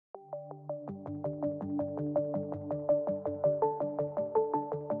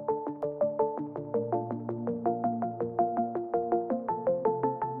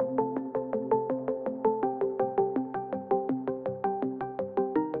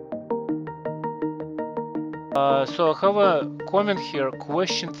So I have a comment here.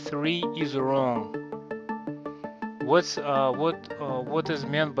 Question 3 is wrong. What is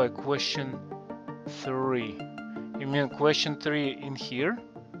meant by question 3? You mean question 3 in here?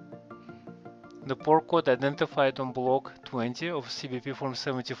 The port code identified on block 20 of CBP form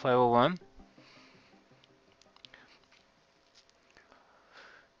 7501.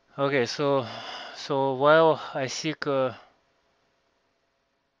 Okay, so while I seek oh,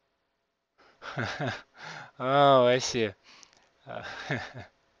 I see. Uh,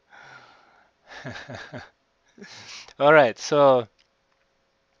 all right, so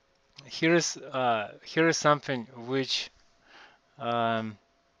here is something um,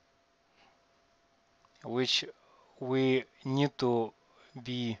 which we need to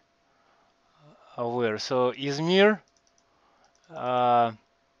be aware. So Izmir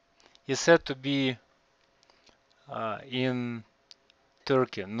is said to be in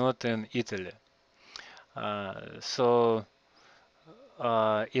Turkey, not in Italy. So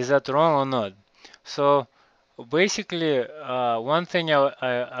is that wrong or not? So basically, one thing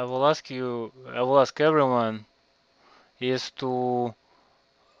I will ask you, I will ask everyone, is to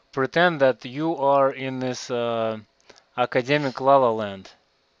pretend that you are in this academic la la land,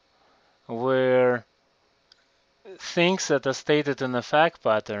 where things that are stated in a fact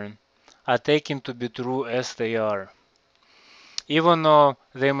pattern are taken to be true as they are, even though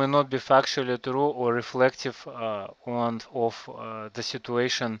they may not be factually true or reflective of the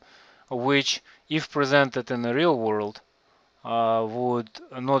situation, which, if presented in the real world, would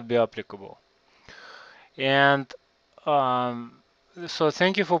not be applicable. And so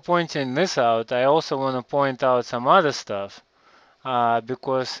thank you for pointing this out. I also want to point out some other stuff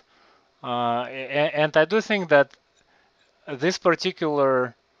because and I do think that this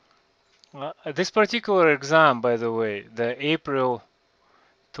particular exam, by the way, the April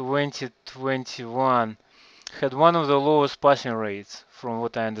 2021, had one of the lowest passing rates, from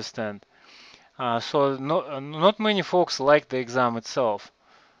what I understand. So not many folks like the exam itself,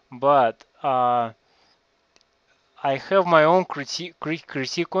 but I have my own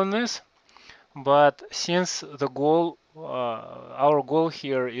critique on this. But since the goal, our goal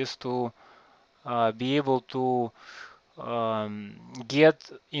here is to be able to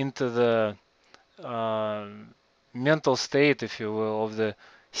get into the mental state, if you will, of the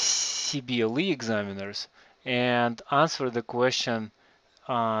CBLE examiners and answer the question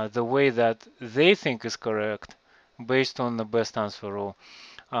the way that they think is correct based on the best answer rule.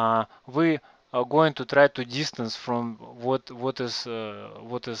 We are going to try to distance from what is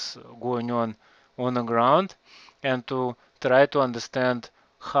going on the ground, and to try to understand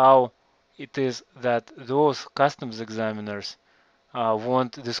how it is that those customs examiners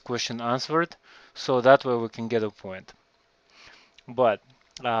want this question answered, so that way we can get a point. But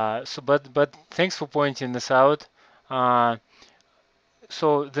but thanks for pointing this out.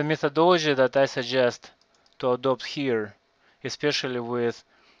 So the methodology that I suggest to adopt here, especially with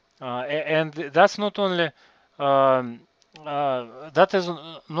and that's not only that is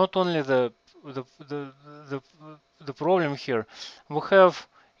not only the, the the the problem here. We have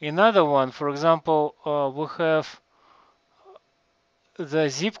another one. For example, we have the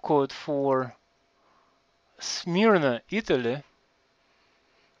zip code for Smyrna, Italy,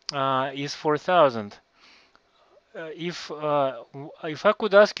 is 4,000. If I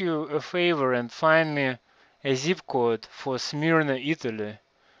could ask you a favor and find me a zip code for Smyrna, Italy,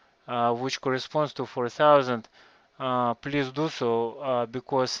 which corresponds to 4,000, please do so,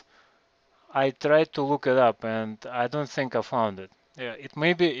 because I tried to look it up and I don't think I found it. Yeah, it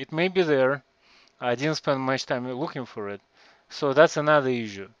may be there. I didn't spend much time looking for it, so that's another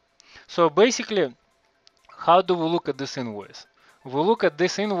issue. So basically, how do we look at this invoice? We look at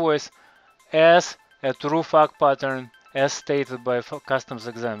this invoice as a true fact pattern as stated by customs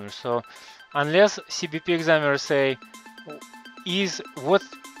examiners. So unless CBP examiners say is what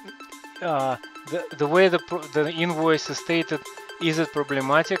the way the invoice is stated, is it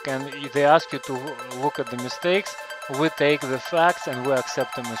problematic, and they ask you to look at the mistakes, we take the facts and we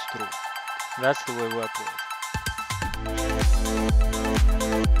accept them as true. That's the way we approach.